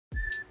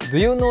Do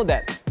you know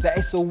that there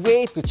is a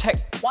way to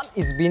check what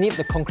is beneath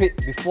the concrete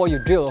before you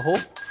drill a hole?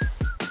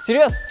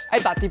 Serious? I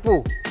tak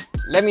tipu.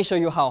 Let me show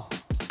you how.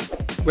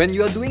 When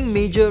you are doing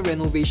major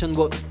renovation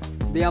work,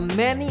 there are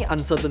many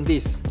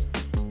uncertainties.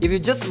 If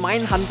you just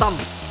mind hantam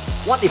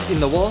what is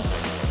in the wall,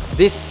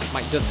 this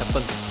might just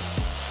happen.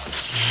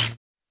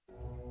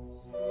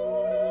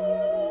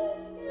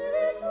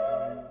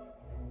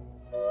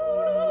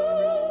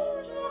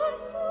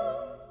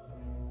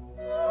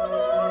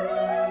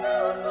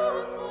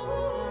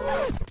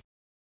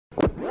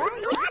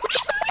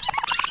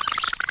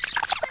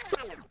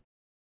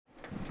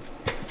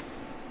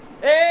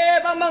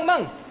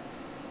 Bang!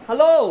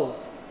 Hello!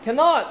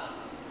 Cannot!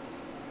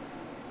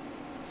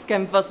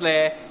 Scam first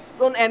leh.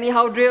 Don't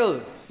anyhow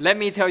drill. Let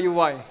me tell you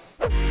why.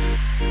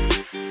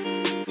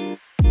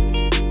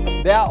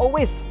 There are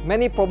always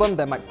many problems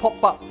that might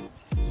pop up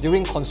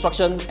during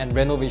construction and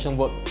renovation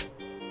work.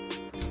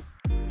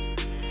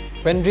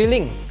 When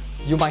drilling,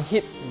 you might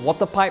hit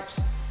water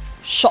pipes,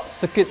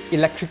 short-circuit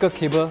electrical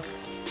cable,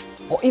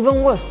 or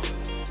even worse,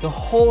 the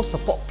whole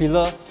support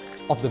pillar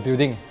of the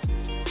building.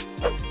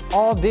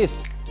 All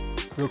this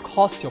will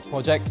cost your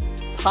project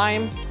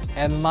time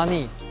and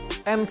money,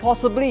 and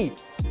possibly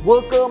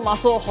worker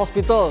muscle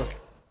hospital.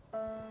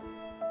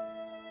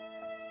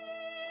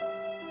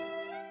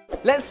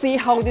 Let's see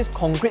how this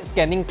concrete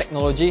scanning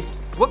technology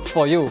works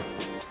for you.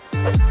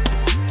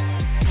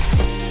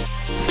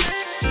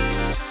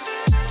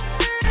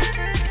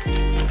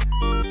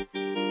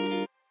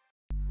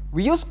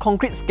 We use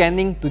concrete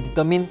scanning to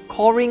determine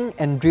coring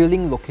and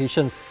drilling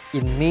locations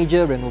in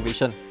major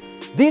renovation.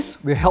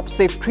 This will help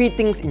save 3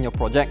 things in your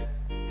project: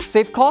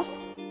 save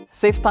costs,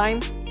 save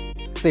time,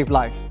 save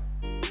lives.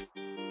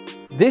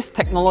 This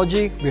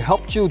technology will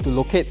help you to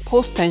locate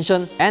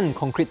post-tension and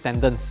concrete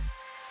tendons.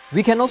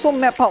 We can also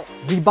map out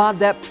rebar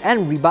depth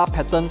and rebar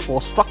pattern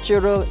for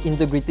structural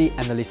integrity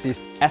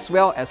analysis, as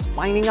well as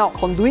finding out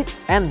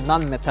conduits and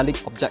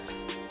non-metallic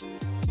objects.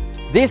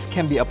 This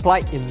can be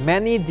applied in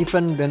many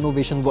different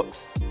renovation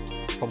works,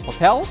 from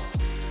hotels,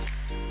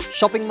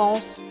 shopping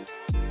malls,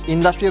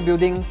 industrial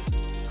buildings,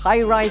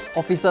 high-rise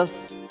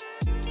offices,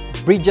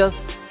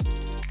 bridges,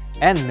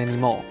 and many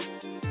more.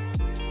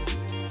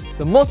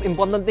 The most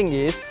important thing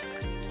is,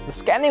 the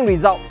scanning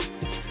result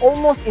is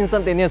almost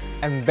instantaneous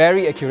and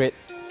very accurate.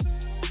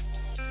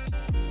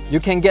 You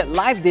can get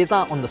live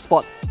data on the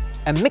spot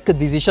and make a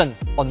decision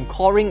on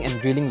coring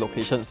and drilling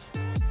locations.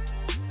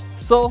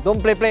 So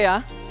don't play,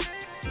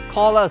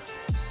 Call us,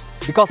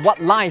 because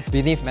what lies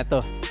beneath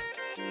matters.